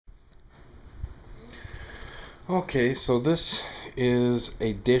Okay, so this is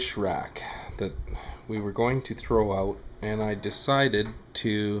a dish rack that we were going to throw out, and I decided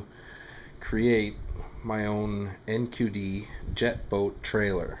to create my own NQD jet boat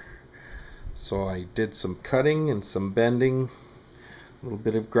trailer. So I did some cutting and some bending, a little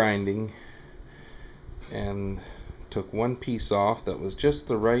bit of grinding, and took one piece off that was just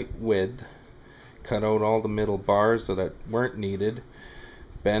the right width, cut out all the middle bars that weren't needed,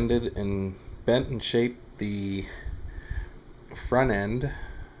 bent and shaped the front end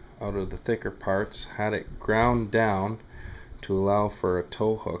out of the thicker parts, had it ground down to allow for a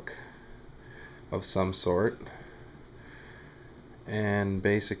tow hook of some sort, and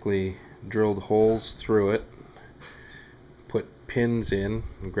basically drilled holes through it, put pins in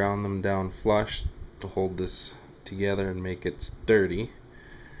and ground them down flush to hold this together and make it sturdy.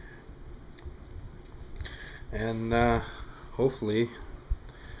 And hopefully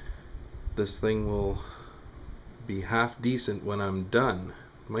this thing will be half decent when I'm done.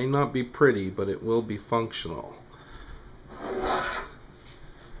 Might not be pretty, but it will be functional.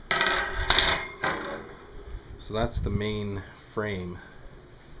 So that's the main frame,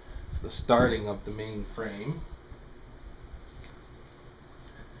 the starting of the main frame.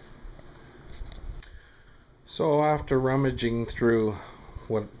 So after rummaging through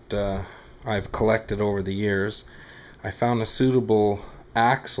what I've collected over the years, I found a suitable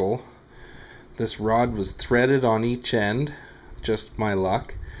axle. This rod was threaded on each end, just my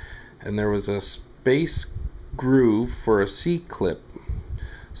luck, and there was a space groove for a C-clip.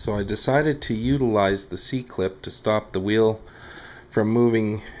 So I decided to utilize the C-clip to stop the wheel from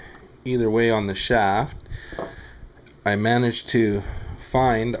moving either way on the shaft. I managed to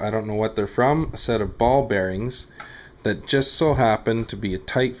find, I don't know what they're from, a set of ball bearings that just so happened to be a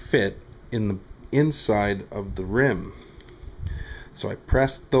tight fit in the inside of the rim. So I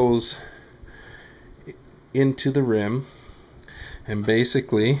pressed those into the rim and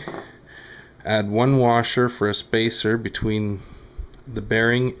basically add one washer for a spacer between the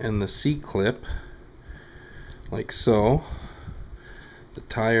bearing and the C-clip, like so. The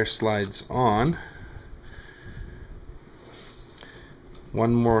tire slides on.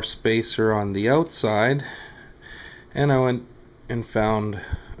 One more spacer on the outside, and I went and found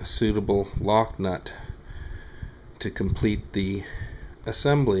a suitable lock nut to complete the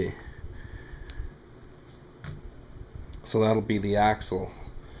assembly. So that'll be the axle,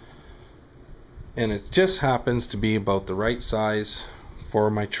 and it just happens to be about the right size for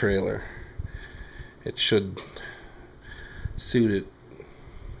my trailer. It should suit it.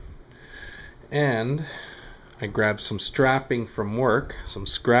 And I grabbed some strapping from work, some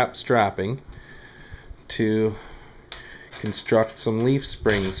scrap strapping, to construct some leaf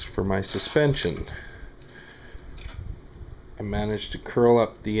springs for my suspension. I managed to curl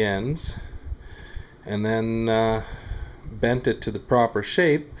up the ends and then bent it to the proper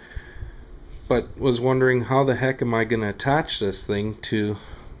shape, but was wondering how the heck am I going to attach this thing to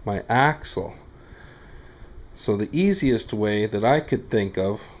my axle. So the easiest way that I could think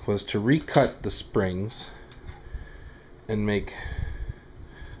of was to recut the springs and make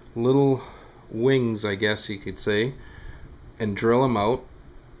little wings, I guess you could say, and drill them out.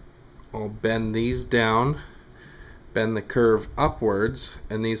 I'll bend these down, bend the curve upwards,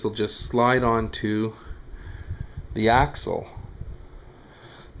 and these will just slide onto the axle.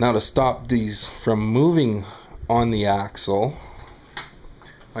 Now to stop these from moving on the axle,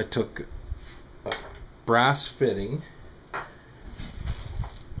 I took a brass fitting,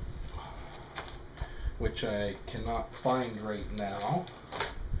 which I cannot find right now.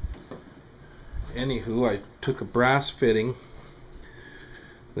 Anywho, I took a brass fitting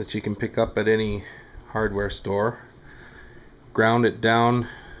that you can pick up at any hardware store, ground it down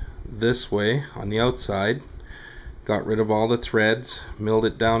this way on the outside, got rid of all the threads, milled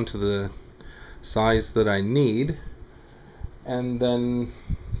it down to the size that I need, and then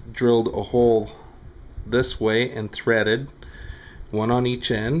drilled a hole this way and threaded one on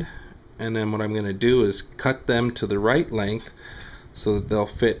each end. And then what I'm going to do is cut them to the right length so that they'll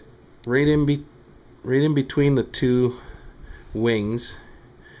fit right in between the two wings,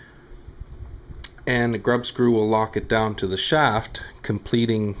 and the grub screw will lock it down to the shaft,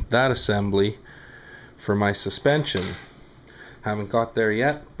 completing that assembly for my suspension. Haven't got there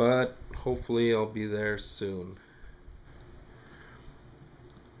yet, but hopefully I'll be there soon.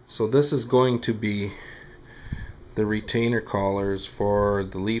 So this is going to be the retainer collars for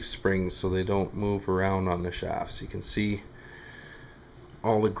the leaf springs so they don't move around on the shafts. You can see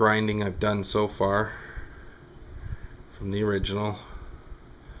all the grinding I've done so far from the original.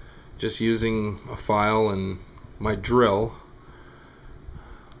 Just using a file and my drill,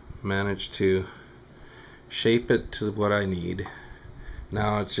 managed to shape it to what I need.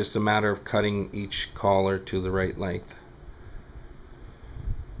 Now it's just a matter of cutting each collar to the right length.